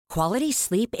Quality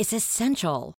sleep is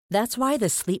essential. That's why the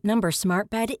Sleep Number Smart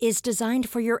Bed is designed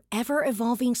for your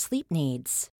ever-evolving sleep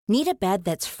needs. Need a bed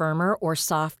that's firmer or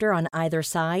softer on either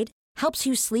side? Helps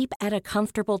you sleep at a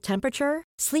comfortable temperature?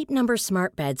 Sleep Number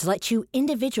Smart Beds let you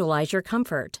individualize your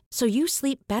comfort, so you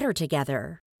sleep better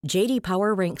together. J.D.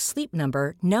 Power ranks Sleep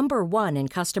Number number 1 in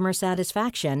customer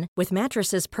satisfaction with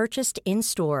mattresses purchased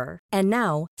in-store. And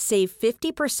now, save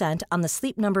 50% on the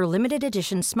Sleep Number Limited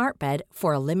Edition Smart Bed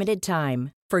for a limited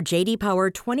time. For J.D. Power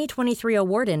 2023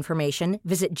 award information,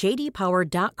 visit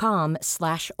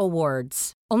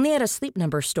jdpower.com/awards. Only at a Sleep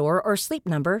Number store or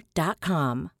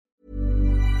sleepnumber.com.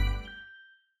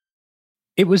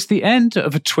 It was the end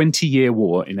of a 20-year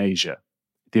war in Asia.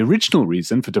 The original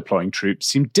reason for deploying troops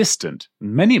seemed distant,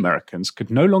 and many Americans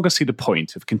could no longer see the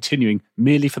point of continuing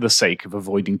merely for the sake of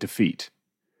avoiding defeat.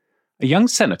 A young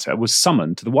senator was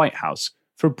summoned to the White House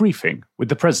for a briefing with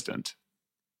the president.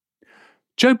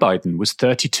 Joe Biden was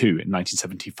 32 in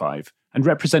 1975 and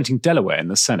representing Delaware in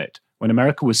the Senate when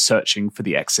America was searching for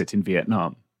the exit in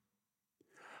Vietnam.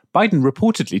 Biden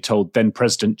reportedly told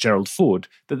then-President Gerald Ford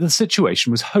that the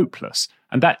situation was hopeless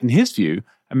and that, in his view,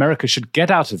 America should get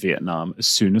out of Vietnam as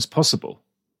soon as possible.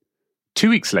 2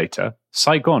 weeks later,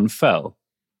 Saigon fell.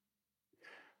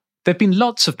 There have been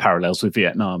lots of parallels with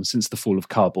Vietnam since the fall of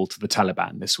Kabul to the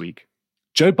Taliban this week.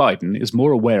 Joe Biden is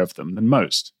more aware of them than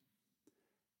most.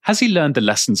 Has he learned the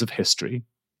lessons of history?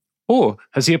 Or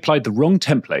has he applied the wrong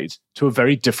template to a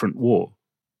very different war?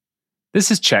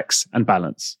 This is Checks and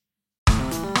Balance.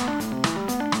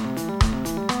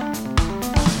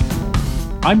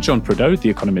 I'm John Prideaux, The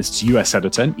Economist's US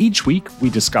editor, and each week we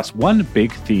discuss one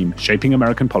big theme shaping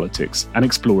American politics and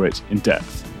explore it in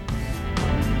depth.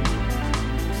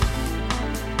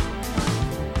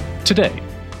 Today,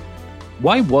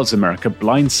 why was America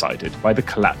blindsided by the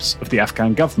collapse of the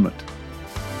Afghan government?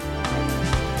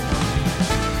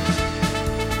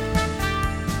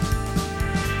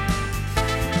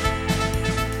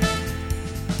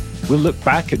 We'll look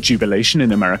back at jubilation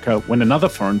in America when another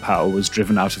foreign power was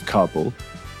driven out of Kabul,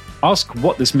 ask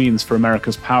what this means for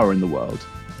America's power in the world,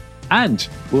 and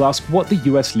we'll ask what the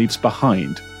US leaves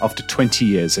behind after 20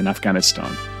 years in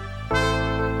Afghanistan.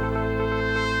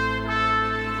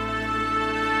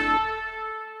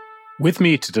 With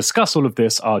me to discuss all of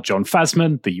this are Jon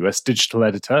Fasman, the US digital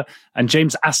editor, and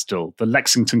James Astle, the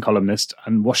Lexington columnist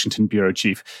and Washington bureau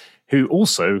chief, who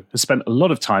also has spent a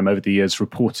lot of time over the years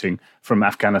reporting from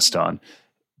Afghanistan.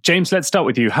 James, let's start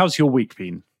with you. How's your week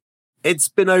been? It's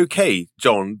been okay,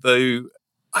 John, though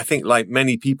I think like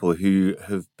many people who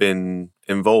have been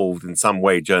involved in some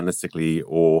way journalistically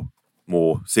or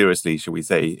more seriously, shall we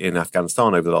say, in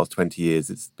Afghanistan over the last 20 years,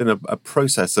 it's been a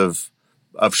process of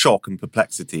shock and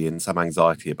perplexity and some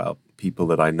anxiety about people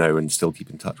that I know and still keep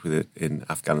in touch with it in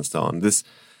Afghanistan. This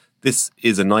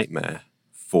is a nightmare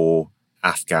for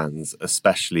Afghans,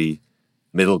 especially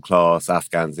middle-class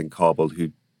Afghans in Kabul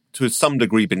who, to some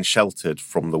degree, been sheltered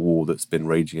from the war that's been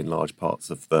raging in large parts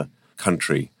of the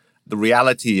country. The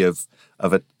reality of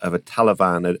a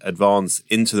Taliban advance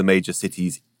into the major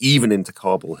cities, even into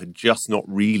Kabul, had just not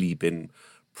really been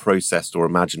processed or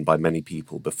imagined by many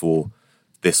people before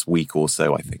this week or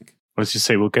so, I think. As you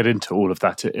say, we'll get into all of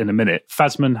that in a minute.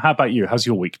 Fasman, how about you? How's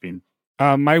your week been?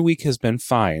 My week has been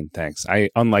fine, thanks.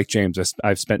 Unlike James,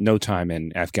 I've spent no time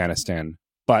in Afghanistan,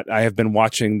 but I have been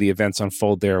watching the events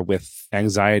unfold there with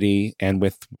anxiety and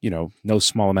with, no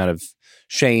small amount of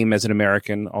shame as an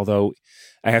American, although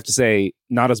I have to say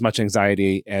not as much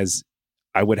anxiety as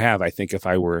I would have, I think, if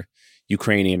I were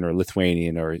Ukrainian or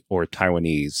Lithuanian or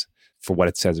Taiwanese for what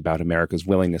it says about America's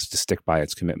willingness to stick by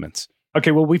its commitments. Okay,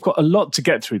 well, we've got a lot to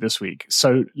get through this week,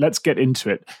 so let's get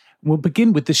into it. We'll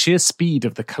begin with the sheer speed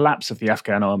of the collapse of the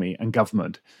Afghan army and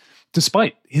government.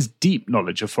 Despite his deep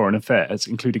knowledge of foreign affairs,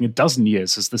 including a dozen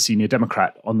years as the senior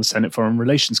Democrat on the Senate Foreign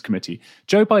Relations Committee,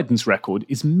 Joe Biden's record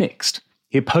is mixed.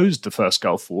 He opposed the first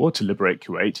Gulf War to liberate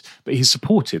Kuwait, but he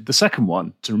supported the second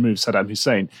one to remove Saddam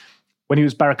Hussein. When he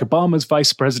was Barack Obama's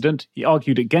vice president, he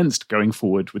argued against going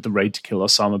forward with the raid to kill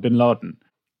Osama bin Laden.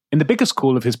 In the biggest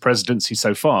call of his presidency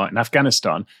so far in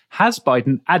Afghanistan, has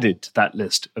Biden added to that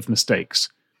list of mistakes?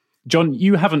 John,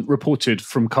 you haven't reported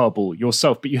from Kabul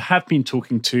yourself, but you have been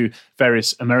talking to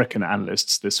various American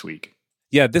analysts this week.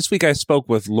 Yeah, this week I spoke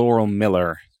with Laurel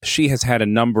Miller. She has had a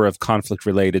number of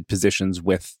conflict-related positions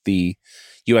with the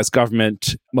U.S.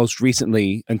 government, most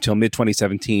recently until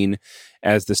mid-2017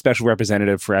 as the special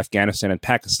representative for Afghanistan and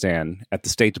Pakistan at the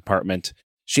State Department.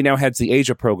 She now heads the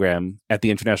Asia program at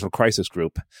the International Crisis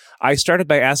Group. I started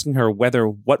by asking her whether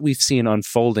what we've seen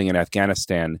unfolding in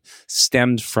Afghanistan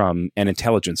stemmed from an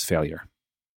intelligence failure.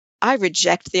 I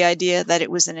reject the idea that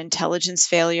it was an intelligence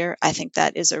failure. I think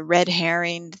that is a red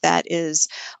herring that is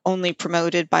only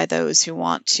promoted by those who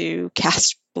want to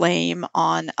cast blame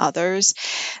on others.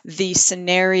 The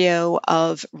scenario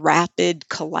of rapid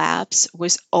collapse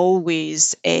was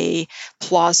always a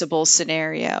plausible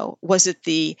scenario. Was it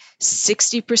the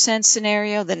 60%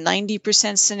 scenario, the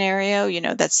 90%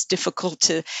 scenario? That's difficult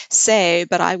to say,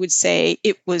 but I would say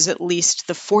it was at least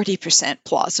the 40%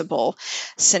 plausible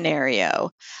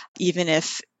scenario, even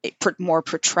if more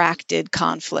protracted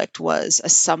conflict was a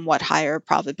somewhat higher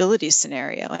probability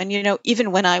scenario. And,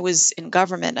 even when I was in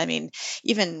government,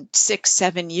 even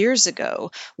 6-7 years ago,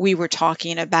 we were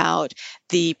talking about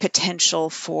the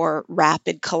potential for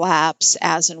rapid collapse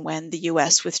as and when the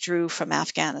U.S. withdrew from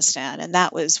Afghanistan. And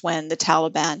that was when the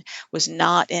Taliban was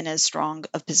not in as strong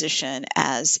a position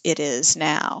as it is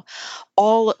now.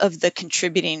 All of the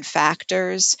contributing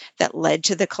factors that led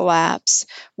to the collapse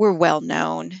were well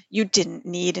known. You didn't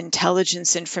need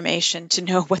intelligence information to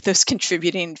know what those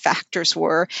contributing factors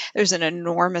were. There's an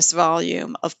enormous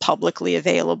volume of publicly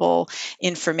available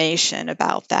information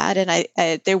about that.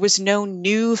 And there was no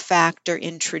new factor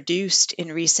introduced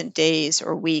in recent days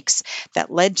or weeks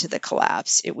that led to the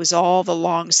collapse. It was all the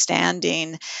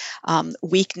long-standing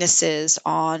weaknesses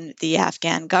on the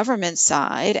Afghan government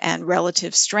side and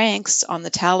relative strengths on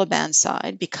the Taliban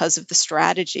side because of the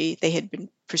strategy they had been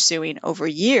pursuing over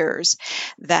years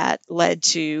that led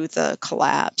to the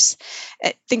collapse.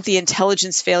 I think the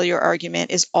intelligence failure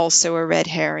argument is also a red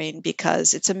herring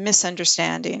because it's a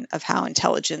misunderstanding of how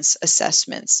intelligence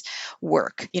assessments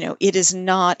work. It is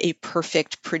not a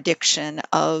perfect prediction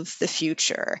of the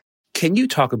future. Can you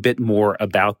talk a bit more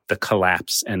about the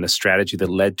collapse and the strategy that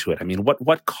led to it?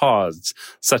 What caused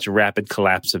such a rapid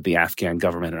collapse of the Afghan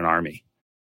government and army?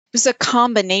 It was a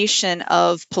combination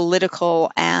of political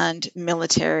and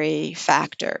military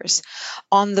factors.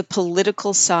 On the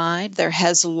political side, there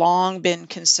has long been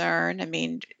concern.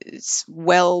 It's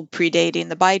well predating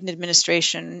the Biden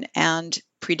administration and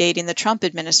predating the Trump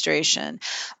administration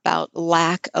about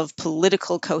lack of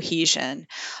political cohesion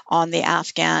on the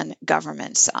Afghan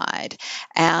government side.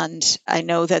 And I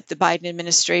know that the Biden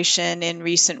administration in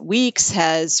recent weeks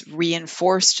has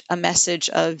reinforced a message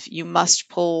of you must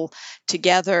pull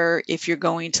together if you're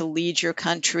going to lead your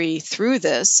country through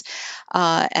this.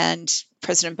 And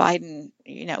President Biden,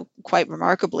 quite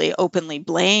remarkably, openly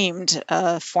blamed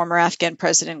former Afghan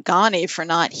President Ghani for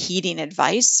not heeding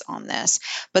advice on this.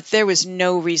 But there was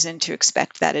no reason to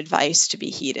expect that advice to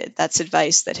be heeded. That's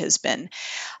advice that has been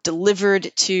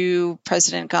delivered to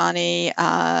President Ghani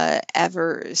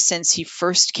ever since he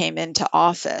first came into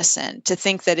office. And to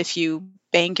think that if you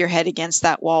bang your head against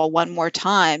that wall one more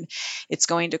time, it's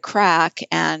going to crack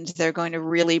and they're going to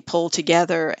really pull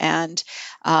together and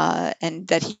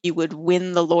that he would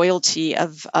win the loyalty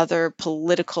of other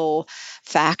political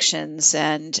factions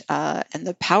and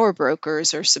the power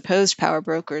brokers or supposed power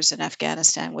brokers in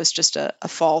Afghanistan was just a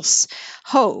false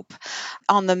hope.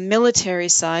 On the military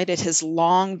side, it has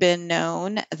long been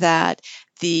known that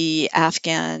the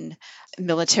Afghan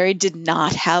military did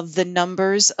not have the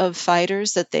numbers of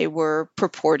fighters that they were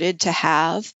purported to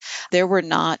have. There were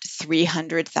not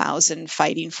 300,000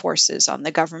 fighting forces on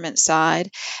the government side,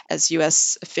 as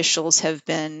U.S. officials have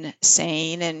been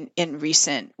saying in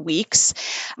recent weeks.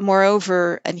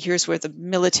 Moreover, and here's where the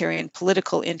military and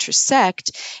political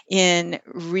intersect, in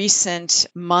recent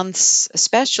months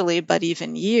especially, but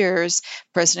even years,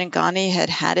 President Ghani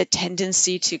had a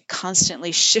tendency to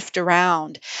constantly shift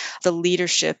around the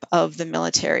leadership of the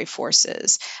military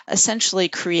forces, essentially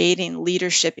creating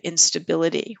leadership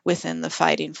instability within the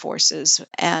fighting forces.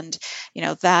 And,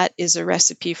 that is a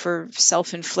recipe for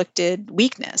self-inflicted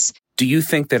weakness. Do you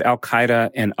think that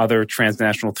al-Qaeda and other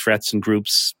transnational threats and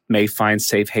groups may find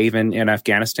safe haven in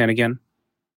Afghanistan again?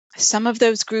 Some of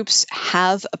those groups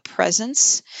have a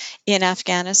presence in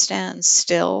Afghanistan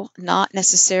still, not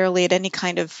necessarily at any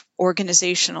kind of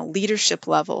organizational leadership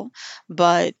level,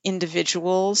 but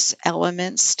individuals,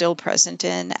 elements still present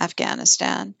in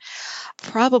Afghanistan.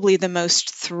 Probably the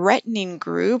most threatening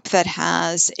group that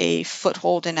has a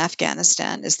foothold in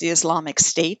Afghanistan is the Islamic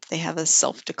State. They have a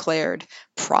self-declared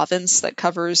province that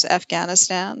covers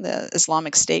Afghanistan, the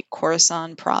Islamic State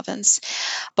Khorasan province.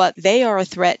 But they are a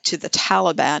threat to the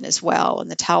Taliban as well,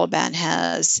 and the Taliban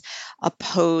has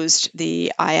opposed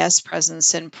the IS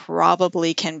presence and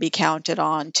probably can be counted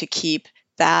on to keep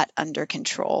that under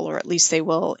control, or at least they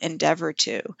will endeavor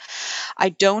to. I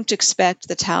don't expect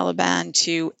the Taliban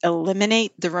to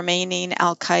eliminate the remaining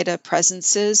al-Qaeda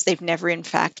presences. They've never, in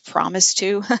fact, promised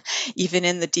to. Even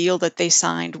in the deal that they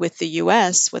signed with the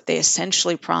U.S., what they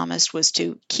essentially promised was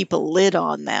to keep a lid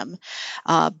on them,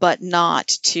 but not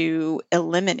to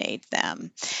eliminate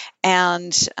them.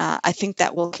 And I think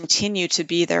that will continue to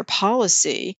be their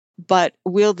policy. But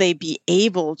will they be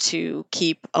able to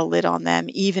keep a lid on them,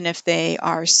 even if they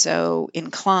are so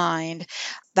inclined?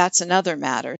 That's another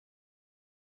matter.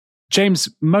 James,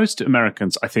 most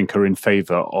Americans, I think, are in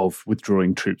favor of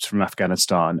withdrawing troops from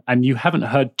Afghanistan. And you haven't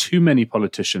heard too many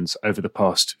politicians over the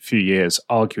past few years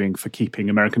arguing for keeping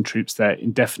American troops there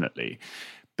indefinitely.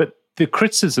 But the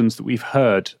criticisms that we've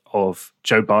heard of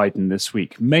Joe Biden this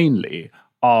week mainly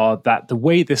are that the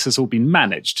way this has all been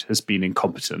managed has been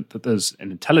incompetent, that there's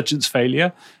an intelligence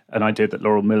failure, an idea that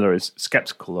Laurel Miller is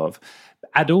skeptical of,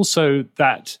 and also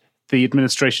that the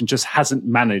administration just hasn't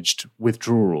managed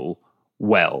withdrawal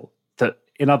well. That,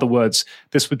 in other words,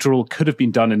 this withdrawal could have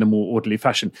been done in a more orderly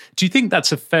fashion. Do you think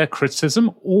that's a fair criticism,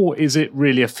 or is it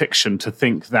really a fiction to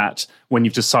think that when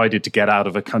you've decided to get out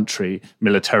of a country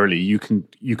militarily, you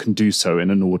can do so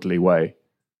in an orderly way?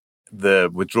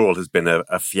 The withdrawal has been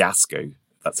a fiasco.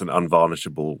 That's an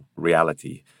unvarnishable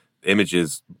reality.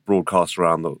 Images broadcast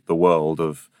around the world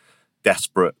of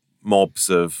desperate mobs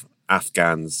of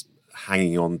Afghans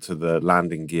hanging on to the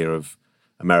landing gear of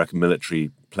American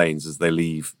military planes as they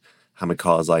leave Hamid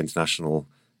Karzai International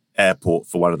Airport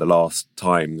for one of the last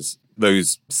times.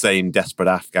 Those same desperate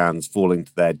Afghans falling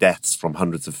to their deaths from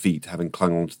hundreds of feet, having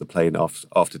clung onto the plane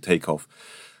after takeoff.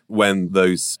 When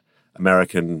those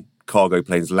American cargo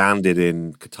planes landed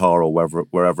in Qatar or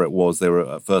wherever it was, they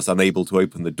were at first unable to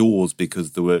open the doors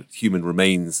because there were human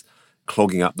remains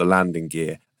clogging up the landing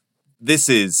gear. This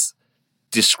is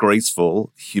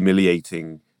disgraceful,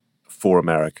 humiliating for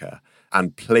America,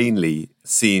 and plainly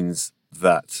scenes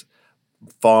that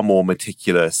far more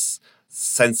meticulous,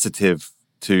 sensitive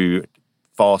to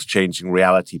fast-changing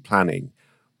reality planning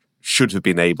should have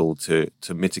been able to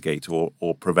mitigate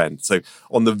or prevent. So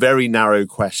on the very narrow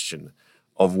question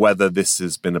of whether this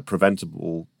has been a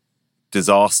preventable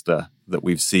disaster that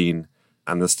we've seen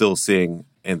and are still seeing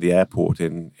in the airport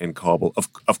in Kabul,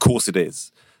 of course it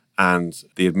is. And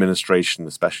the administration,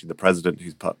 especially the president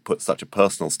who's put such a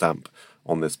personal stamp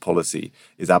on this policy,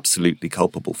 is absolutely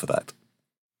culpable for that.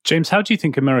 James, how do you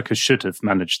think America should have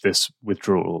managed this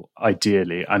withdrawal,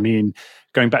 ideally? I mean,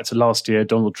 going back to last year,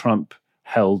 Donald Trump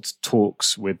held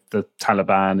talks with the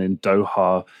Taliban in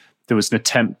Doha. There was an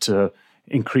attempt to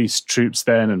increase troops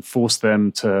then and force the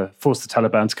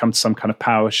Taliban to come to some kind of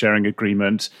power-sharing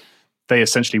agreement. They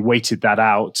essentially waited that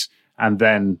out, and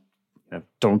then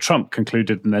Donald Trump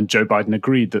concluded, and then Joe Biden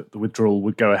agreed that the withdrawal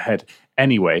would go ahead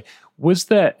anyway. Was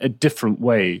there a different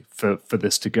way for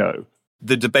this to go?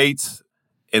 The debate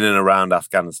in and around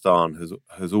Afghanistan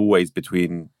has always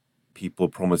between people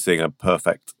promising a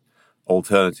perfect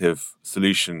alternative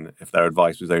solution if their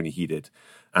advice was only heeded.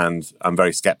 And I'm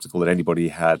very skeptical that anybody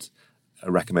had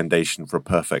a recommendation for a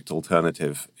perfect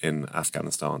alternative in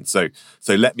Afghanistan. So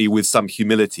let me, with some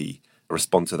humility,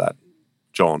 respond to that,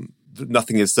 John.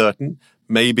 Nothing is certain.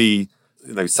 Maybe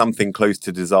something close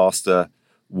to disaster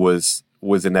was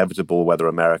inevitable, whether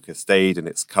America stayed in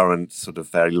its current sort of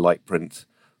fairly light print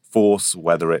force,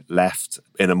 whether it left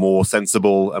in a more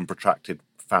sensible and protracted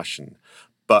fashion.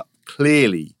 But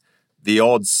clearly, the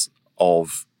odds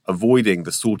of avoiding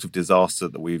the sort of disaster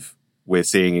that we're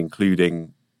seeing,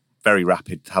 including very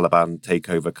rapid Taliban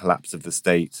takeover, collapse of the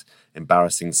state,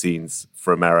 embarrassing scenes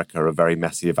for America, a very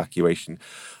messy evacuation.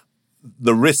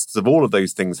 The risks of all of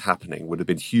those things happening would have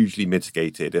been hugely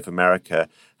mitigated if America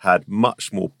had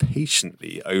much more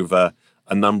patiently over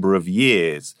a number of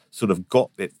years sort of got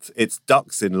its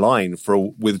ducks in line for a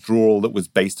withdrawal that was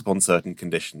based upon certain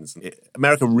conditions.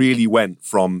 America really went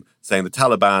from saying the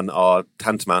Taliban are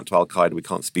tantamount to Al-Qaeda, we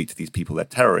can't speak to these people, they're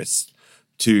terrorists,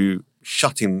 to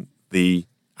shutting the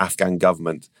Afghan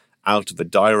government out of the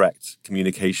direct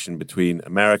communication between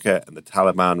America and the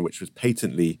Taliban, which was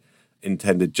patently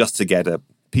intended just to get a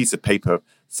piece of paper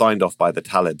signed off by the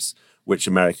Talibs, which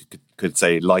America could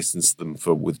say licensed them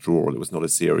for withdrawal. It was not a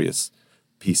serious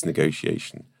peace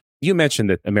negotiation. You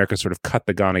mentioned that America sort of cut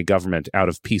the Ghani government out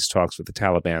of peace talks with the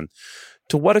Taliban.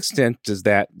 To what extent does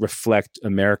that reflect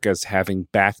America's having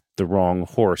backed the wrong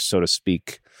horse, so to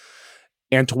speak?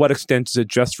 And to what extent does it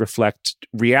just reflect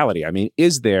reality? I mean,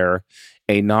 is there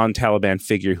a non-Taliban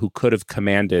figure who could have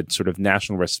commanded sort of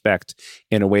national respect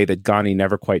in a way that Ghani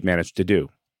never quite managed to do?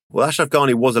 Well, Ashraf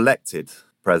Ghani was elected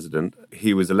president.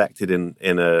 He was elected in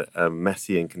a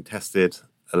messy and contested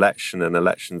election, and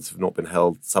elections have not been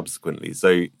held subsequently.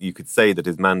 So you could say that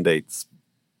his mandate's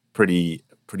pretty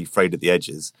frayed at the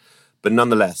edges. But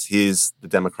nonetheless, he is the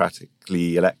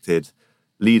democratically elected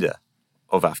leader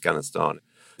of Afghanistan.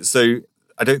 So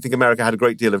I don't think America had a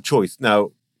great deal of choice.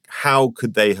 Now, how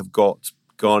could they have got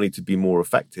Ghani to be more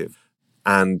effective?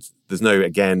 And there's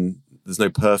no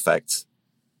perfect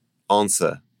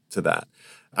answer to that.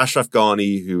 Ashraf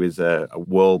Ghani, who is a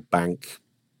World Bank,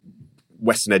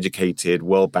 Western-educated,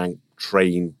 World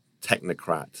Bank-trained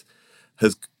technocrat,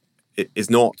 is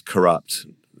not corrupt,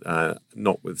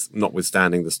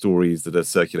 notwithstanding the stories that are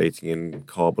circulating in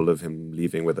Kabul of him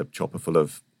leaving with a chopper full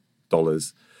of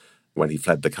dollars when he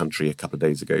fled the country a couple of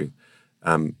days ago.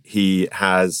 He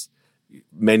has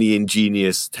many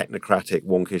ingenious, technocratic,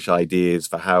 wonkish ideas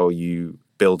for how you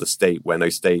build a state where no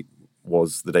state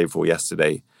was the day before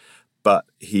yesterday. But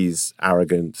he's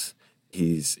arrogant,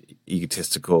 he's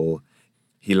egotistical,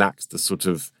 he lacks the sort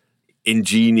of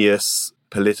ingenious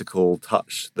political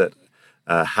touch that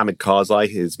Hamid Karzai,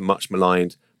 his much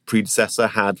maligned predecessor,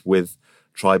 had with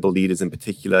tribal leaders in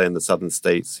particular in the southern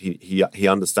states. He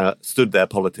understood their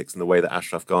politics in the way that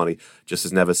Ashraf Ghani just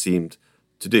has never seemed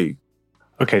to do.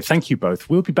 Okay, thank you both.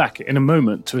 We'll be back in a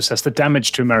moment to assess the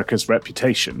damage to America's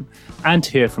reputation and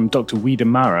hear from Dr. Weeda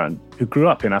Maran, who grew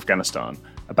up in Afghanistan,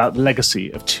 about the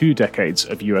legacy of 2 decades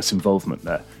of US involvement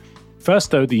there.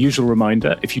 First, though, the usual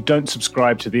reminder, if you don't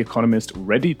subscribe to The Economist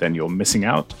already, then you're missing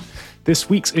out. This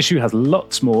week's issue has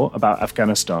lots more about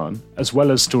Afghanistan, as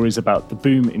well as stories about the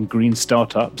boom in green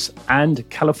startups and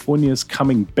California's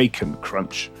coming bacon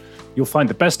crunch. You'll find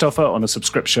the best offer on a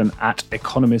subscription at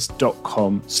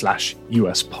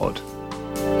economist.com/USpod.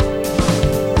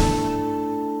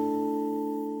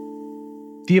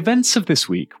 The events of this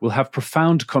week will have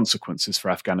profound consequences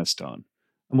for Afghanistan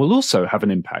and will also have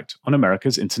an impact on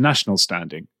America's international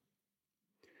standing.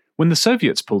 When the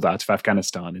Soviets pulled out of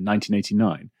Afghanistan in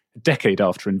 1989, a decade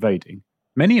after invading,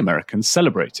 many Americans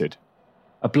celebrated.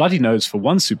 A bloody nose for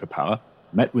one superpower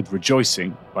met with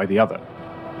rejoicing by the other.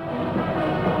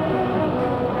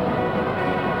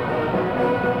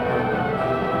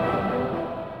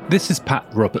 This is Pat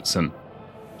Robertson.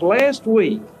 Last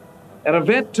week, an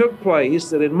event took place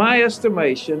that, in my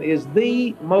estimation, is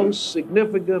the most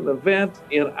significant event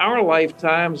in our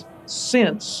lifetimes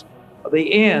since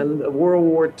the end of World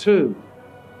War II.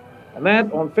 And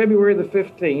that, on February the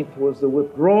 15th, was the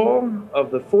withdrawal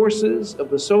of the forces of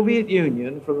the Soviet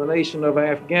Union from the nation of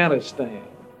Afghanistan.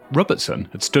 Robertson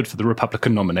had stood for the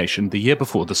Republican nomination the year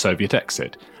before the Soviet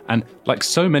exit, and, like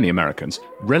so many Americans,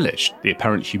 relished the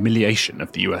apparent humiliation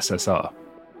of the USSR.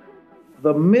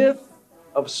 The myth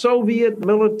of Soviet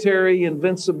military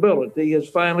invincibility has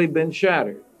finally been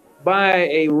shattered by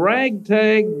a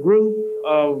ragtag group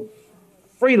of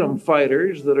freedom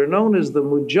fighters that are known as the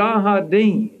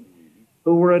Mujahideen,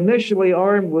 who were initially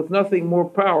armed with nothing more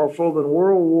powerful than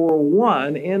World War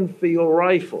I Enfield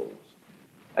rifles.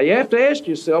 Now, you have to ask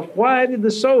yourself, why did the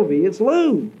Soviets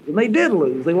lose? And they did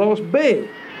lose. They lost big.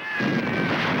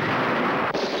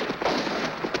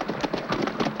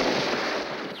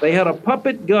 They had a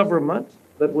puppet government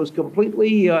that was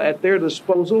completely at their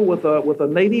disposal with a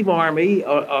native army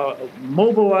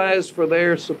mobilized for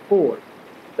their support.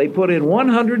 They put in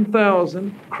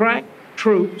 100,000 crack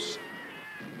troops.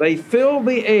 They filled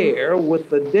the air with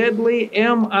the deadly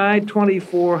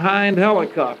Mi-24 Hind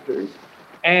helicopters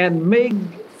and MiG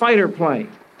fighter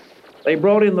planes. They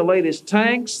brought in the latest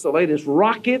tanks, the latest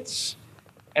rockets,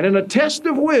 and in a test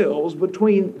of wills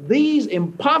between these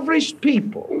impoverished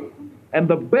people and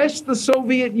the best the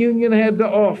Soviet Union had to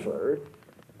offer,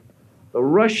 the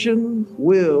Russian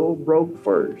will broke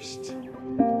first.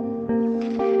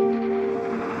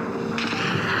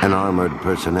 An armored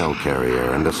personnel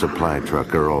carrier and a supply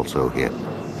truck are also hit.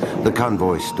 The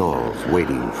convoy stalls,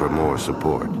 waiting for more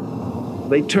support.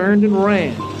 They turned and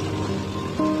ran.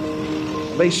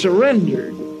 They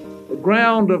surrendered the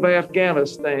ground of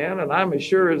Afghanistan, and I'm as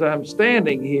sure as I'm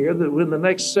standing here that within the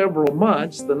next several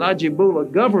months, the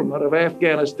Najibullah government of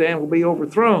Afghanistan will be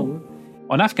overthrown.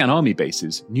 On Afghan army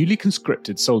bases, newly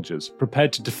conscripted soldiers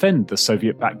prepared to defend the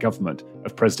Soviet-backed government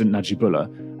of President Najibullah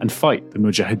and fight the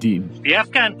Mujahideen. The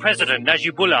Afghan president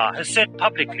Najibullah has said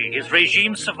publicly his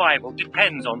regime's survival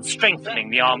depends on strengthening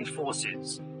the armed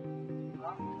forces.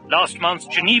 Last month's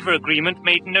Geneva Agreement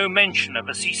made no mention of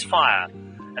a ceasefire,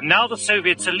 and now the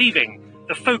Soviets are leaving,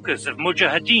 the focus of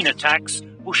Mujahideen attacks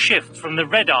will shift from the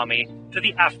Red Army to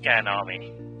the Afghan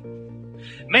army.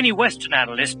 Many Western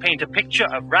analysts paint a picture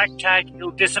of ragtag,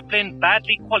 ill-disciplined,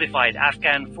 badly qualified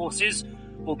Afghan forces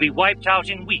will be wiped out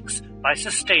in weeks by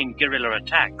sustained guerrilla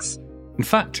attacks. In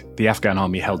fact, the Afghan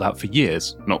army held out for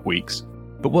years, not weeks.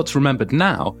 But what's remembered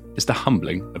now is the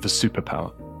humbling of a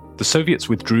superpower. The Soviets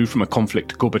withdrew from a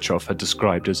conflict Gorbachev had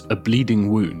described as a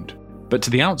bleeding wound. But to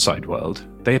the outside world,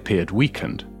 they appeared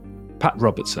weakened. Pat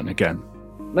Robertson again.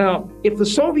 Now, if the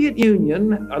Soviet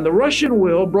Union and the Russian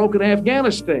will broke in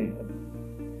Afghanistan,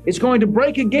 it's going to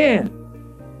break again.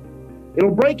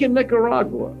 It'll break in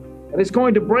Nicaragua, and it's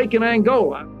going to break in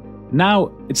Angola.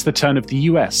 Now it's the turn of the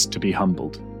US to be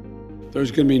humbled.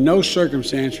 There's going to be no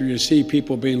circumstance where you see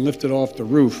people being lifted off the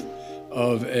roof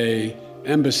of an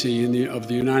embassy of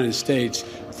the United States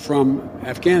from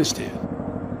Afghanistan.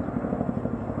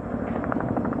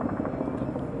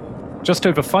 Just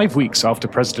over 5 weeks after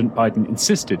President Biden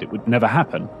insisted it would never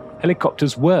happen,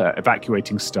 helicopters were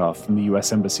evacuating staff from the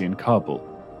US Embassy in Kabul,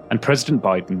 and President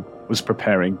Biden was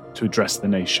preparing to address the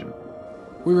nation.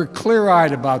 We were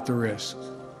clear-eyed about the risks.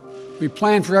 We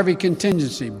planned for every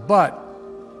contingency, but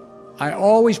I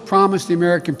always promised the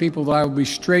American people that I would be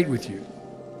straight with you.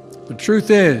 The truth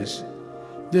is,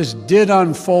 this did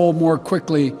unfold more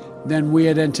quickly than we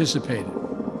had anticipated.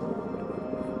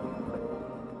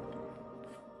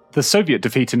 The Soviet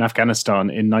defeat in Afghanistan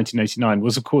in 1989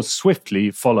 was, of course,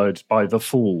 swiftly followed by the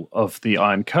fall of the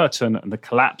Iron Curtain and the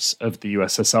collapse of the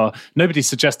USSR. Nobody's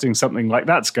suggesting something like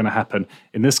that's going to happen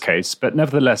in this case, but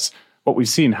nevertheless, what we've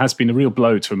seen has been a real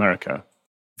blow to America.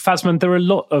 Fazman, there are a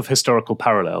lot of historical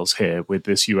parallels here with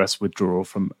this US withdrawal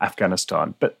from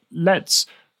Afghanistan, but let's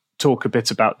talk a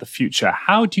bit about the future.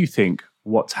 How do you think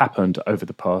what's happened over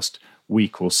the past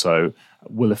week or so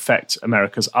will affect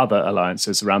America's other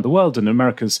alliances around the world and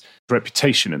America's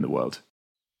reputation in the world?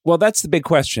 Well, that's the big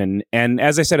question. And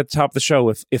as I said at the top of the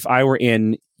show, if I were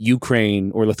in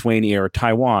Ukraine or Lithuania or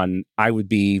Taiwan, I would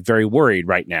be very worried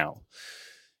right now.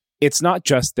 It's not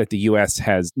just that the U.S.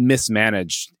 has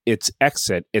mismanaged its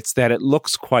exit, it's that it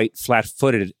looks quite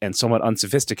flat-footed and somewhat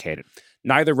unsophisticated.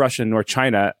 Neither Russia nor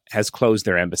China has closed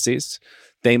their embassies.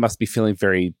 They must be feeling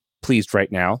very pleased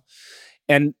right now.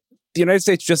 And the United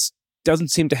States just doesn't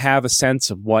seem to have a sense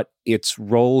of what its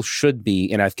role should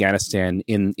be in Afghanistan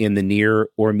in the near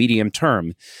or medium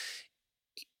term.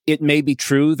 It may be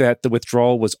true that the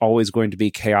withdrawal was always going to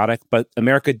be chaotic, but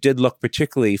America did look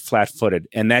particularly flat-footed,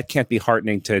 and that can't be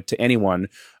heartening to anyone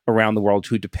around the world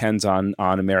who depends on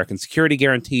American security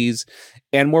guarantees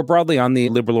and more broadly on the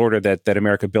liberal order that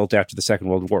America built after the Second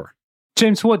World War.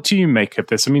 James, what do you make of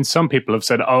this? I mean, some people have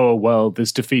said, oh, well,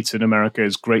 this defeat in America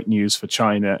is great news for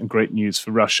China and great news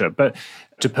for Russia. But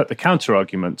to put the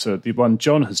counter-argument to the one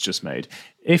John has just made,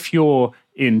 if you're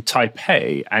in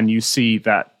Taipei and you see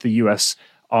that the US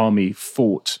Army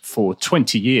fought for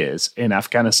 20 years in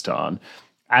Afghanistan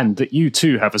and that you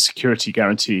too have a security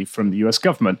guarantee from the US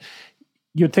government,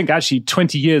 you'd think actually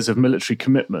 20 years of military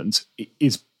commitment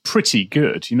is pretty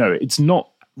good. You know, it's not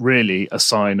really a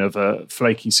sign of a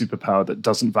flaky superpower that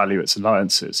doesn't value its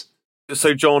alliances.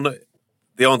 So, John,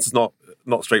 the answer's not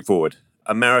straightforward.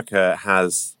 America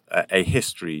has a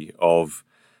history of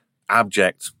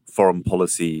abject foreign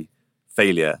policy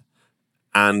failure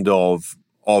and of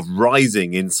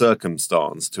rising in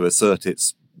circumstance to assert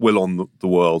its will on the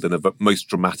world in a most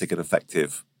dramatic and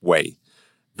effective way.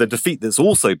 The defeat that's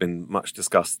also been much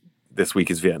discussed this week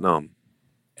is Vietnam.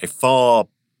 A far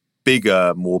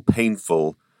bigger, more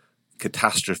painful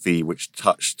catastrophe which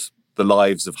touched the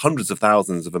lives of hundreds of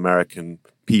thousands of American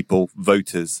people,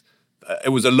 voters. It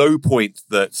was a low point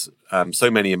that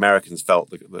so many Americans felt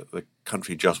that the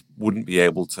country just wouldn't be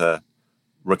able to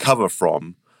recover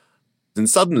from. And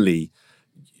suddenly,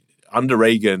 under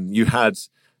Reagan, you had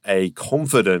a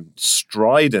confident,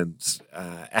 strident,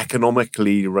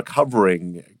 economically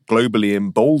recovering, globally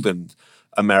emboldened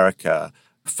America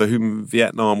for whom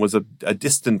Vietnam was a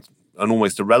distant and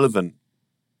almost irrelevant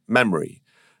memory.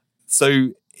 So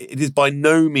it is by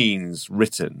no means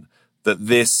written that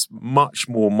this much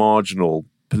more marginal,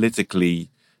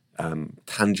 politically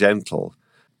tangential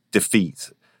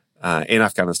defeat in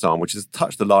Afghanistan, which has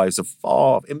touched the lives of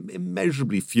far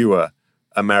immeasurably fewer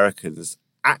Americans,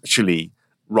 actually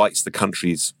writes the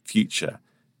country's future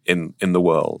in the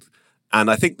world.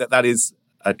 And I think that is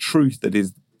a truth that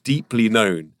is deeply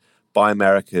known by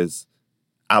America's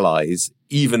allies,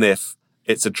 even if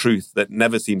it's a truth that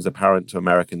never seems apparent to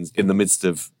Americans in the midst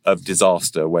of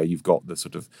disaster, where you've got the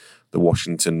sort of the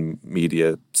Washington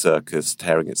media circus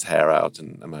tearing its hair out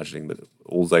and imagining that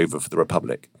all's over for the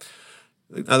Republic.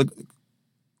 Now, the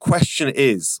question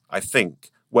is, I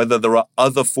think, whether there are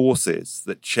other forces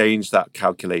that change that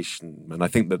calculation. And I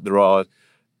think that there are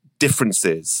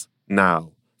differences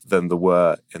now than there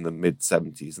were in the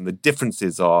mid-70s. And the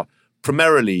differences are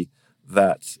primarily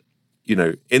that, you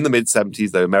know, in the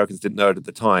mid-70s, though Americans didn't know it at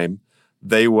the time,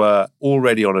 they were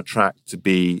already on a track to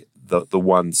be the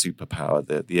one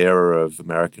superpower, the era of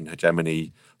American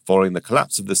hegemony following the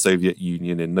collapse of the Soviet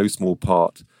Union, in no small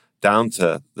part down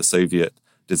to the Soviet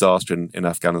disaster in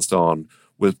Afghanistan,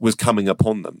 was coming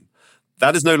upon them.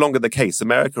 That is no longer the case.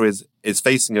 America is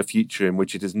facing a future in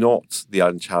which it is not the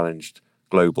unchallenged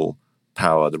global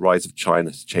power. The rise of China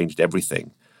has changed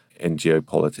everything in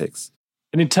geopolitics.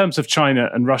 And in terms of China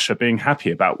and Russia being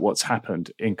happy about what's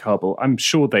happened in Kabul, I'm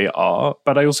sure they are,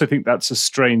 but I also think that's a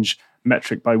strange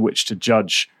metric by which to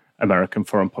judge American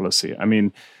foreign policy. I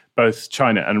mean, both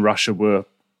China and Russia were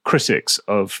critics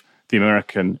of the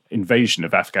American invasion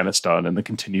of Afghanistan and the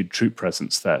continued troop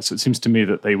presence there. So it seems to me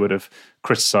that they would have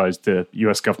criticized the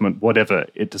US government, whatever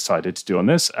it decided to do on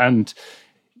this. And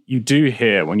you do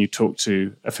hear, when you talk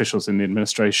to officials in the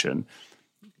administration,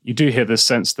 you do hear this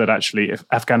sense that actually if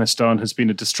Afghanistan has been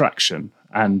a distraction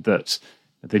and that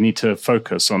they need to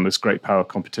focus on this great power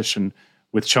competition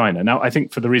with China. Now, I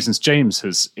think for the reasons James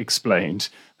has explained,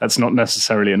 that's not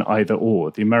necessarily an either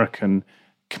or. The American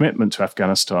commitment to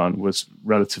Afghanistan was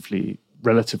relatively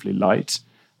light.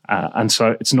 And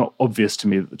so it's not obvious to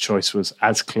me that the choice was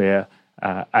as clear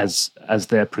as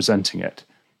they're presenting it.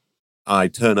 I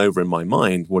turn over in my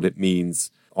mind what it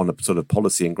means on a sort of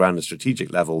policy and grander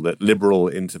strategic level, that liberal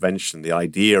intervention, the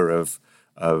idea of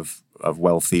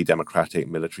wealthy, democratic,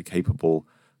 military capable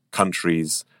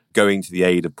countries going to the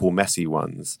aid of poor, messy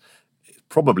ones, is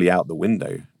probably out the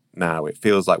window now. It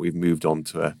feels like we've moved on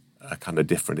to a kind of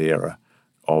different era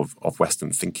of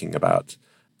Western thinking about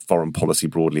foreign policy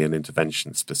broadly and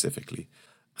intervention specifically.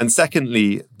 And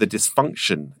secondly, the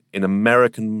dysfunction in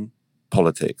American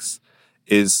politics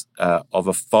is of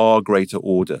a far greater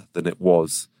order than it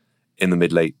was in the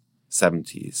mid-late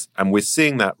 70s. And we're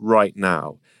seeing that right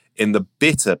now in the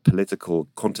bitter political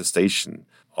contestation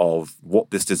of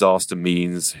what this disaster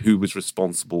means, who was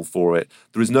responsible for it.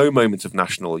 There is no moment of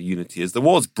national unity, as there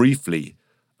was briefly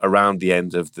around the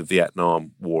end of the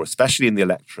Vietnam War, especially in the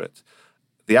electorate.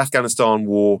 The Afghanistan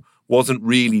war wasn't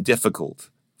really difficult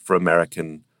for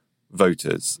American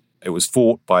voters. It was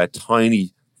fought by a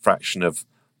tiny fraction of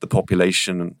the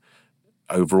population.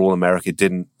 Overall, America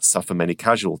didn't suffer many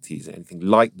casualties, anything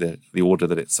like the order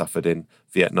that it suffered in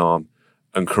Vietnam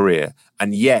and Korea.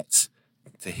 And yet,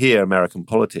 to hear American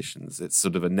politicians, it's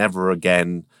sort of a never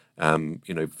again,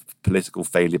 political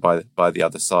failure by the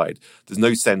other side. There's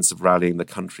no sense of rallying the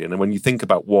country. And when you think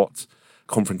about what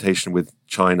confrontation with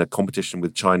China, competition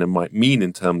with China might mean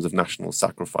in terms of national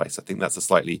sacrifice, I think that's a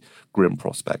slightly grim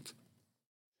prospect.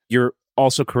 You're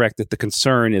also correct that the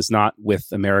concern is not with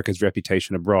America's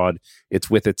reputation abroad, it's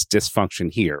with its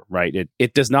dysfunction here, right?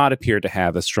 It does not appear to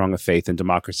have as strong a faith in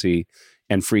democracy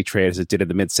and free trade as it did in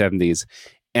the mid-70s.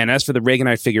 And as for the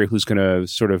Reaganite figure who's going to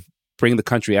sort of bring the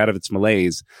country out of its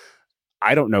malaise,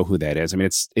 I don't know who that is. I mean,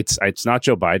 it's not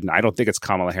Joe Biden. I don't think it's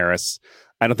Kamala Harris.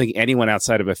 I don't think anyone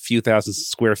outside of a few thousand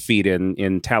square feet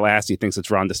in Tallahassee thinks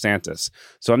it's Ron DeSantis.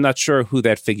 So I'm not sure who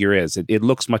that figure is. It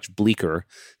looks much bleaker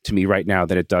to me right now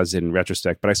than it does in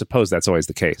retrospect, but I suppose that's always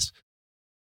the case.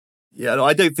 Yeah,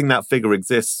 I don't think that figure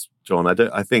exists, John.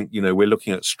 I think, we're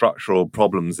looking at structural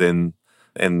problems in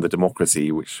the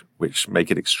democracy which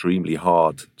make it extremely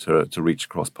hard to reach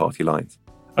across party lines.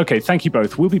 Okay, thank you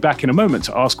both. We'll be back in a moment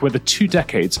to ask whether 2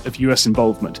 decades of US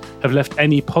involvement have left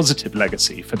any positive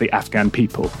legacy for the Afghan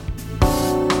people.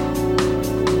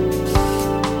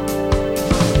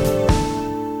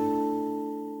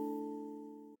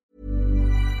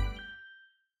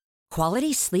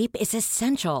 Quality sleep is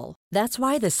essential. That's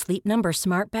why the Sleep Number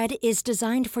Smart Bed is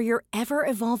designed for your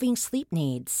ever-evolving sleep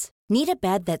needs. Need a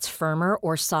bed that's firmer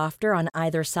or softer on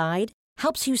either side?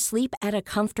 Helps you sleep at a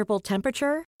comfortable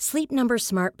temperature? Sleep Number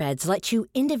Smart Beds let you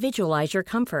individualize your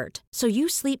comfort, so you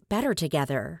sleep better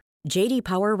together. J.D.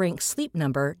 Power ranks Sleep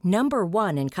Number number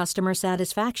 1 in customer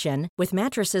satisfaction with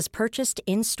mattresses purchased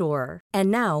in-store. And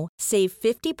now, save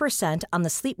 50% on the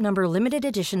Sleep Number Limited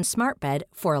Edition Smart Bed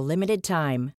for a limited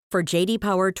time. For J.D.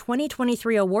 Power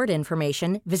 2023 award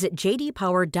information, visit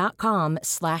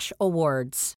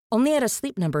jdpower.com/awards. Only at a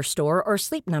Sleep Number store or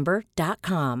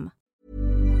sleepnumber.com.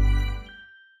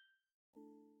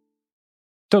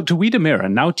 Dr. Weeda Mira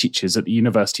now teaches at the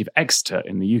University of Exeter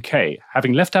in the UK,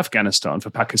 having left Afghanistan for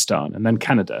Pakistan and then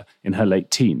Canada in her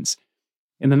late teens.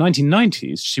 In the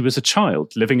 1990s, she was a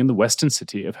child living in the western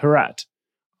city of Herat.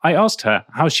 I asked her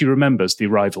how she remembers the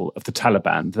arrival of the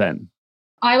Taliban then.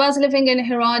 I was living in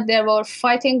Herat. There were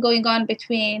fighting going on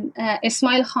between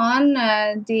Ismail Khan,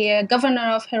 the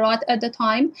governor of Herat at the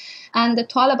time, and the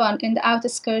Taliban in the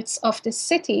outskirts of the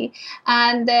city.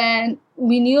 And then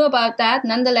we knew about that.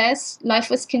 Nonetheless, life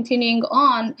was continuing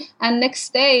on. And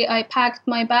next day, I packed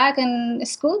my bag and a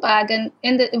school bag and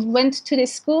went to the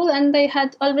school, and they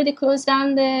had already closed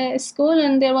down the school.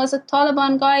 And there was a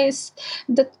Taliban guy,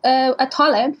 a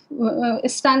Talib,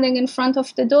 standing in front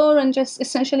of the door and just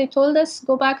essentially told us,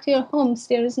 go back to your homes.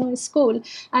 There is no school.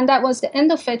 And that was the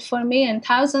end of it for me and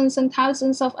thousands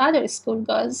of other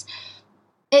schoolgirls.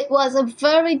 It was a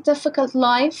very difficult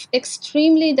life,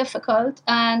 extremely difficult,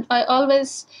 and I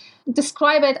always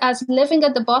describe it as living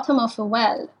at the bottom of a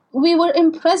well. We were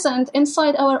imprisoned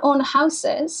inside our own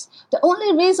houses. The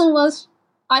only reason was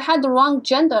I had the wrong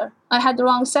gender. I had the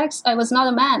wrong sex. I was not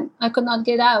a man. I could not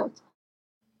get out.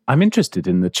 I'm interested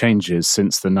in the changes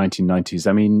since the 1990s.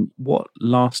 I mean, what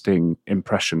lasting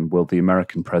impression will the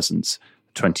American presence,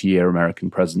 20-year American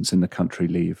presence in the country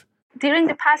leave? During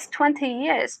the past 20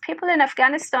 years, people in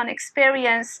Afghanistan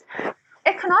experienced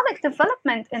economic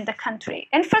development in the country,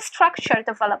 infrastructure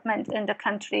development in the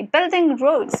country, building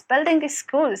roads, building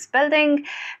schools, building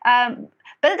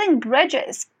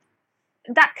bridges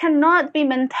that cannot be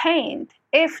maintained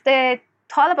if the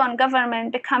Taliban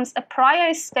government becomes a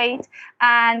pariah state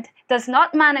and does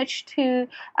not manage to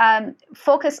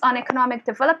focus on economic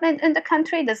development in the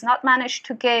country, does not manage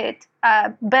to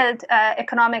build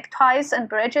economic ties and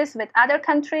bridges with other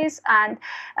countries, and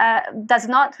does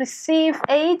not receive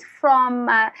aid from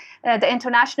the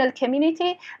international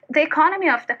community, the economy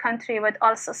of the country would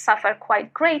also suffer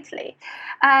quite greatly.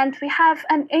 And we have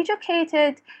an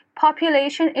educated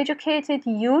population, educated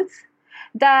youth,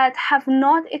 that have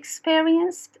not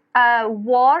experienced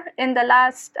war in the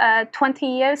last 20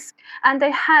 years, and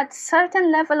they had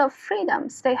certain level of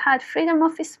freedoms. They had freedom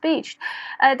of speech,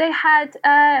 they had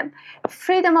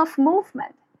freedom of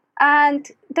movement,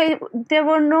 and there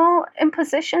were no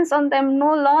impositions on them,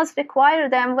 no laws require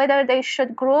them whether they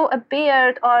should grow a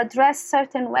beard or dress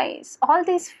certain ways. All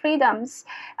these freedoms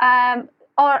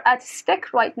are at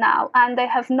stake right now, and they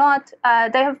have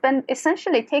been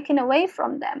essentially taken away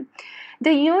from them.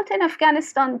 The youth in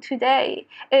Afghanistan today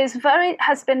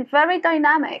has been very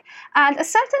dynamic, and a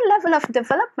certain level of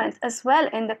development as well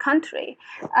in the country.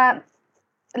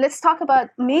 Let's talk about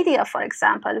media, for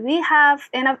example. We had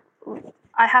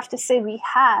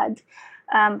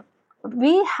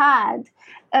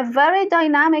a very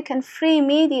dynamic and free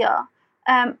media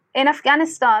in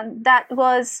Afghanistan that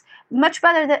was much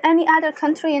better than any other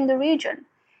country in the region.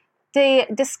 The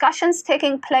discussions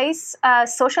taking place,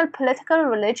 social, political,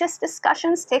 religious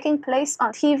discussions taking place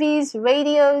on TVs,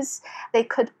 radios. They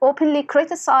could openly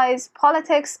criticize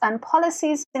politics and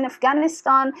policies in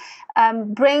Afghanistan,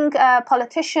 bring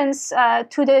politicians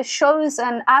to the shows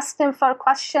and ask them for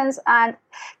questions and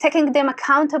taking them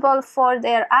accountable for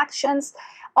their actions.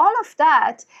 All of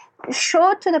that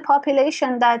showed to the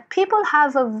population that people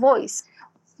have a voice.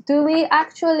 Do we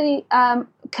actually,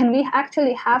 can we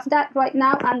actually have that right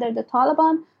now under the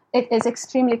Taliban? It is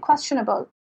extremely questionable.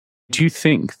 Do you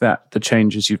think that the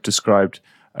changes you've described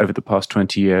over the past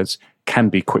 20 years can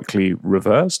be quickly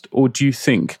reversed? Or do you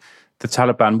think the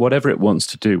Taliban, whatever it wants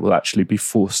to do, will actually be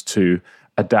forced to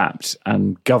adapt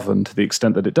and govern to the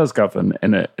extent that it does govern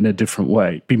in a different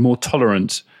way, be more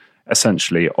tolerant,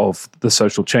 essentially, of the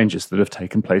social changes that have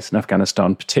taken place in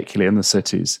Afghanistan, particularly in the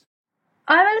cities?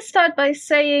 I will start by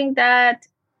saying that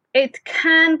it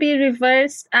can be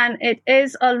reversed, and it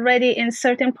is already in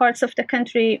certain parts of the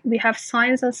country. We have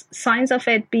signs of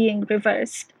it being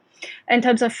reversed in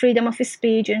terms of freedom of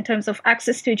speech, in terms of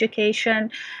access to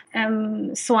education,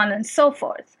 so on and so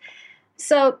forth.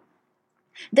 So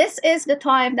this is the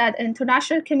time that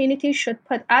international community should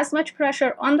put as much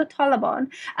pressure on the Taliban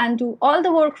and do all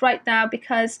the work right now,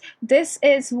 because this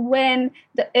is when,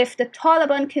 if the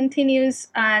Taliban continues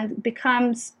and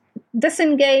becomes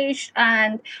disengaged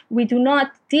and we do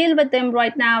not deal with them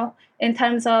right now in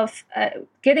terms of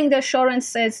getting the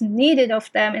assurances needed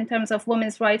of them in terms of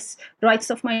women's rights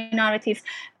of minorities,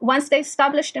 once they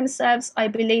establish themselves, I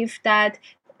believe that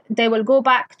they will go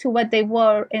back to what they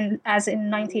were as in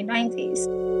 1990s.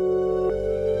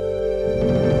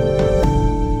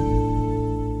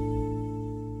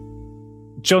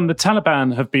 John, the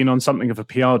Taliban have been on something of a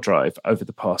PR drive over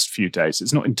the past few days.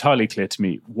 It's not entirely clear to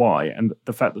me why, and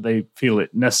the fact that they feel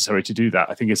it necessary to do that,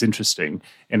 I think, is interesting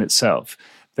in itself.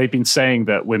 They've been saying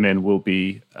that women will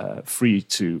be free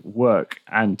to work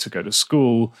and to go to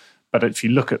school, but if you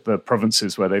look at the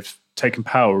provinces where they've taken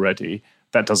power already,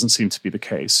 that doesn't seem to be the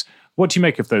case. What do you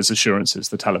make of those assurances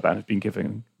the Taliban have been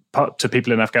giving to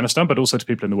people in Afghanistan, but also to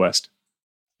people in the West?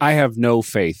 I have no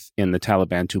faith in the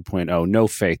Taliban 2.0, no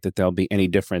faith that they'll be any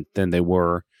different than they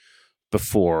were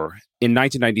before. In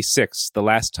 1996, the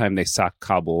last time they sacked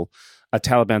Kabul, a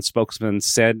Taliban spokesman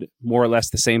said more or less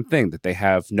the same thing, that they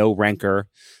have no rancor,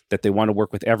 that they want to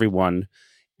work with everyone.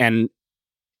 And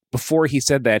before he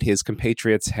said that, his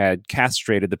compatriots had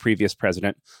castrated the previous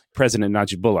president, President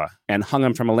Najibullah, and hung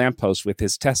him from a lamppost with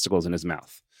his testicles in his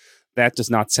mouth. That does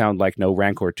not sound like no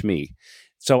rancor to me.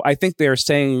 So I think they're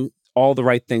saying all the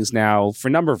right things now for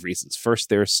a number of reasons. First,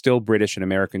 there are still British and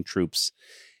American troops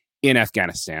in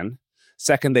Afghanistan.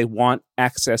 Second, they want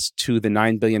access to the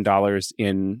 $9 billion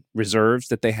in reserves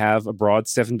that they have abroad.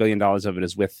 $7 billion of it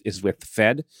is with the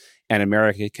Fed, and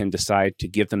America can decide to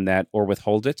give them that or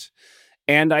withhold it.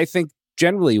 And I think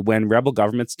generally when rebel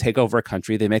governments take over a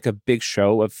country, they make a big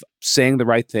show of saying the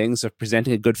right things, of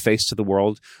presenting a good face to the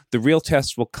world. The real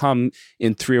test will come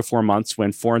in 3 or 4 months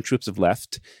when foreign troops have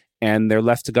left and they're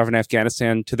left to govern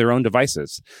Afghanistan to their own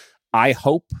devices. I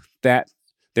hope that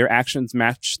their actions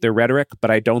match their rhetoric, but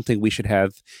I don't think we should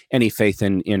have any faith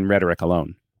in rhetoric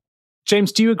alone.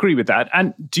 James, do you agree with that?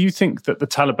 And do you think that the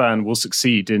Taliban will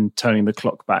succeed in turning the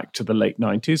clock back to the late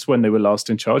 90s when they were last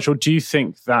in charge? Or do you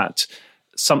think that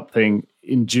something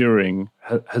enduring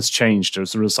has changed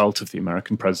as a result of the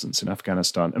American presence in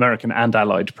Afghanistan? American and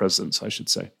allied presence, I should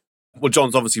say. Well,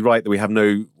 John's obviously right that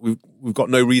we've got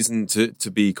no reason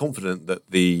to be confident that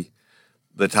the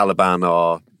Taliban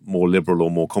are more liberal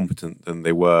or more competent than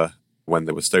they were when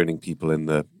they were stoning people in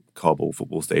the Kabul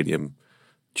football stadium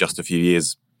just a few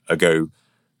years ago.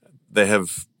 They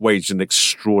have waged an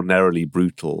extraordinarily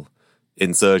brutal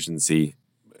insurgency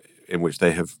in which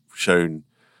they have shown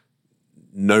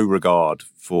no regard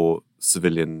for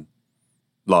civilian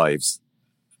lives,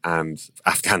 and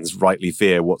Afghans rightly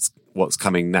fear what's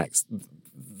coming next.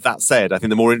 That said, I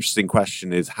think the more interesting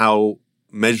question is how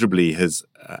measurably has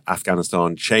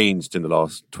Afghanistan changed in the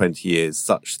last 20 years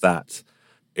such that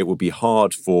it would be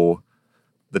hard for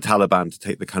the Taliban to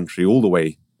take the country all the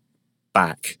way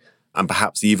back, and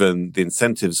perhaps even the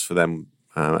incentives for them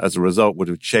as a result would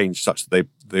have changed such that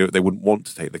they wouldn't want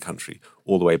to take the country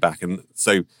all the way back. And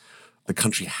so the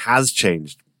country has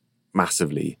changed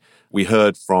massively. We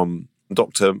heard from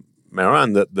Dr.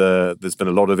 Mehran that there's been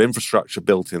a lot of infrastructure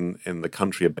built in the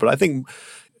country. But I think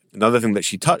another thing that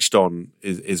she touched on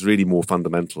is really more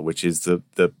fundamental, which is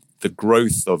the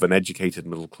growth of an educated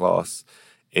middle class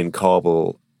in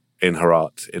Kabul, in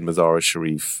Herat, in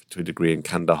Mazar-e-Sharif, to a degree in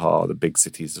Kandahar, the big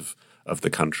cities of the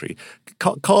country.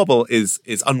 Kabul is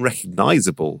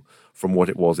unrecognizable from what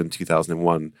it was in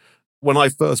 2001. When I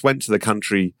first went to the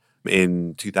country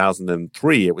in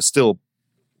 2003, it was still,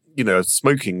 a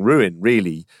smoking ruin,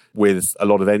 really, with a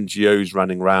lot of NGOs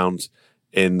running around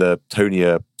in the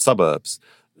Tonia suburbs.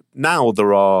 Now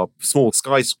there are small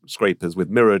skyscrapers with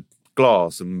mirrored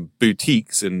glass and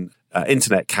boutiques and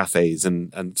internet cafes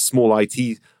and small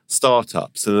IT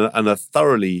startups and a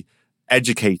thoroughly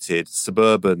educated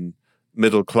suburban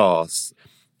middle class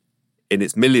in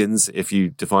its millions, if you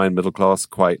define middle class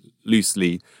quite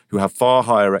loosely, who have far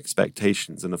higher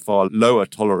expectations and a far lower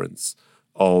tolerance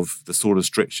of the sort of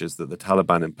strictures that the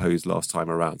Taliban imposed last time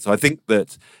around. So I think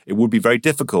that it would be very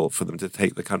difficult for them to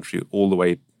take the country all the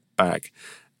way back.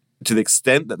 To the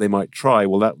extent that they might try,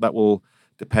 well, that will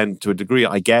depend to a degree,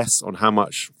 I guess, on how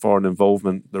much foreign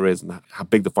involvement there is and how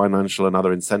big the financial and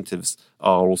other incentives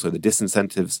are, also the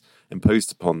disincentives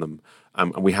imposed upon them.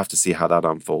 And we have to see how that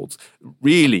unfolds.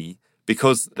 Really,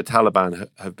 because the Taliban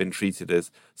have been treated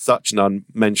as such an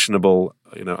unmentionable,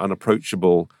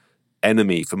 unapproachable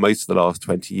enemy for most of the last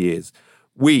 20 years,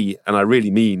 we, and I really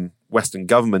mean Western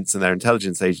governments and their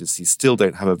intelligence agencies, still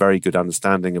don't have a very good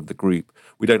understanding of the group.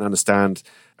 We don't understand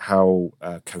how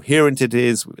coherent it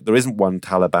is. There isn't one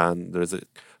Taliban. There is a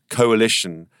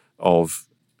coalition of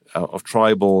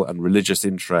tribal and religious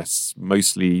interests,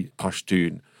 mostly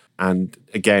Pashtun. And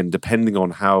again, depending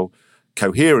on how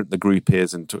coherent the group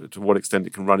is and to what extent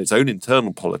it can run its own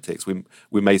internal politics,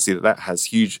 we may see that has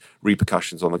huge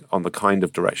repercussions on the kind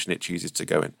of direction it chooses to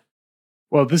go in.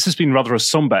 Well, this has been rather a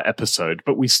somber episode,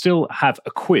 but we still have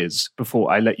a quiz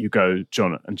before I let you go,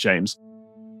 John and James.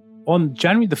 On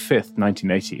January the 5th,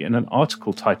 1980, in an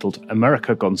article titled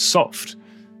America Gone Soft,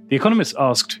 The Economist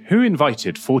asked who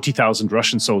invited 40,000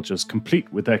 Russian soldiers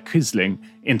complete with their Quisling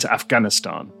into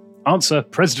Afghanistan. Answer,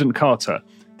 President Carter,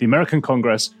 the American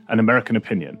Congress, and American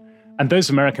opinion, and those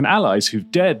American allies who've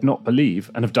dared not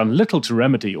believe and have done little to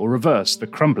remedy or reverse the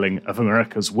crumbling of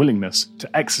America's willingness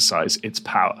to exercise its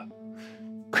power.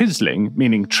 Quisling,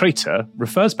 meaning traitor,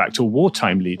 refers back to a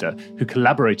wartime leader who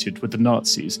collaborated with the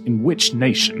Nazis in which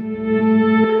nation?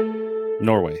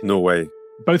 Norway.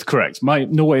 Both correct.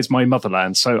 Norway is my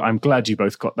motherland, so I'm glad you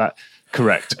both got that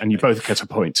correct, and you both get a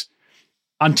point.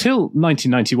 Until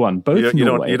 1991, both you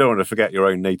Norway... You don't want to forget your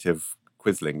own native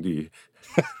Quisling, do you?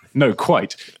 No,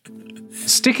 quite.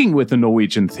 Sticking with the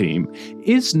Norwegian theme,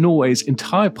 is Norway's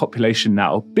entire population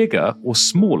now bigger or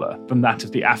smaller than that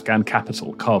of the Afghan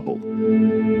capital, Kabul?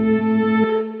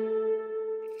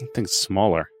 I think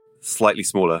smaller. Slightly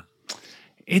smaller.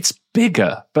 It's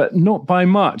bigger, but not by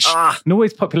much.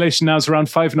 Norway's population now is around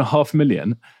 5.5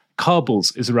 million.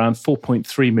 Kabul's is around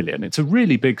 4.3 million. It's a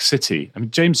really big city. I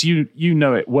mean, James, you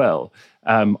know it well.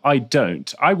 I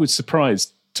don't. I was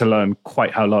surprised to learn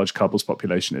quite how large Kabul's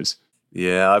population is.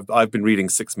 Yeah, I've been reading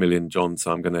 6 million, John,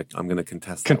 so I'm gonna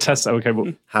contest that. Contest that, okay.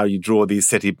 Well, how you draw these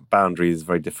city boundaries is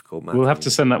very difficult, man. We'll have to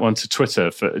send that one to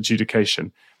Twitter for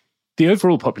adjudication. The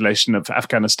overall population of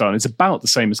Afghanistan is about the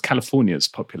same as California's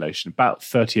population, about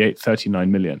 38, 39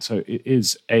 million. So it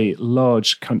is a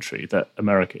large country that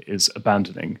America is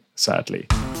abandoning, sadly.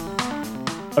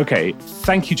 Okay,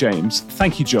 thank you, James.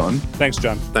 Thank you, John. Thanks,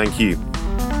 John. Thank you.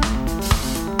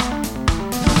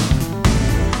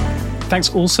 Thanks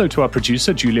also to our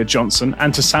producer, Julia Johnson,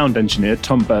 and to sound engineer,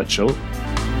 Tom Birchall.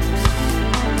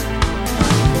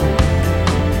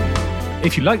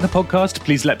 If you like the podcast,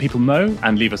 please let people know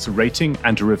and leave us a rating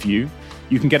and a review.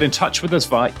 You can get in touch with us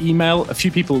via email. A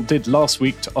few people did last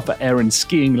week to offer Aaron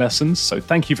skiing lessons, so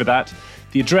thank you for that.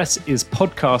 The address is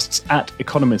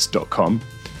podcasts@economist.com.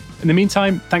 In the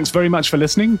meantime, thanks very much for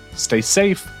listening. Stay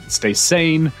safe, stay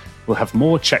sane. We'll have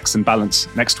more Checks and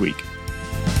Balance next week.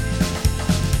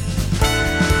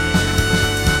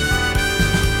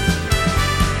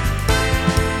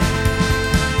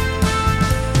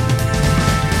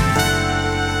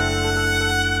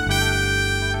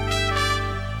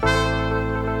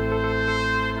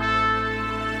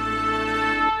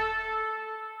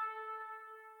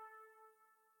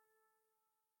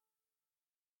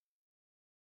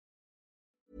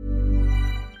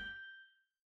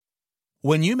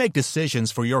 When you make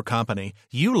decisions for your company,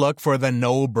 you look for the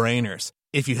no-brainers.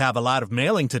 If you have a lot of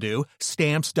mailing to do,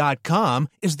 Stamps.com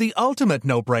is the ultimate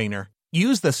no-brainer.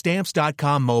 Use the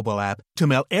Stamps.com mobile app to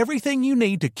mail everything you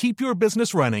need to keep your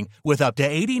business running with up to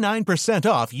 89%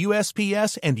 off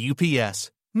USPS and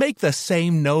UPS. Make the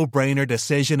same no-brainer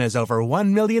decision as over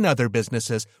 1 million other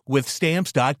businesses with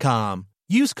Stamps.com.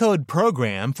 Use code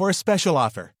PROGRAM for a special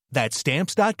offer. That's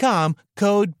Stamps.com,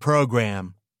 code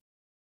PROGRAM.